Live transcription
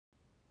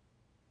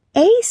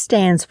A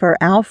stands for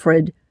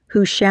Alfred,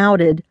 who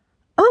shouted,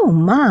 "Oh,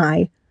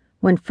 my!"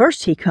 when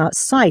first he caught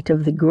sight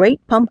of the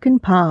great pumpkin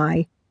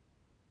pie.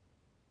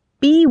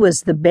 B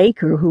was the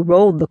baker who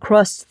rolled the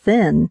crust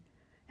thin,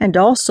 and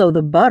also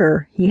the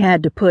butter he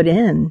had to put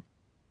in.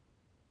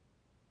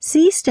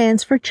 C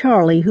stands for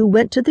Charlie, who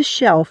went to the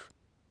shelf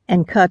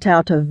and cut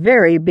out a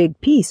very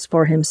big piece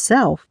for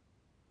himself.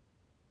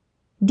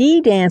 D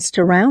danced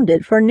around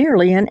it for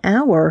nearly an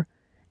hour,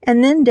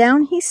 and then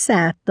down he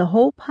sat the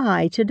whole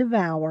pie to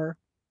devour.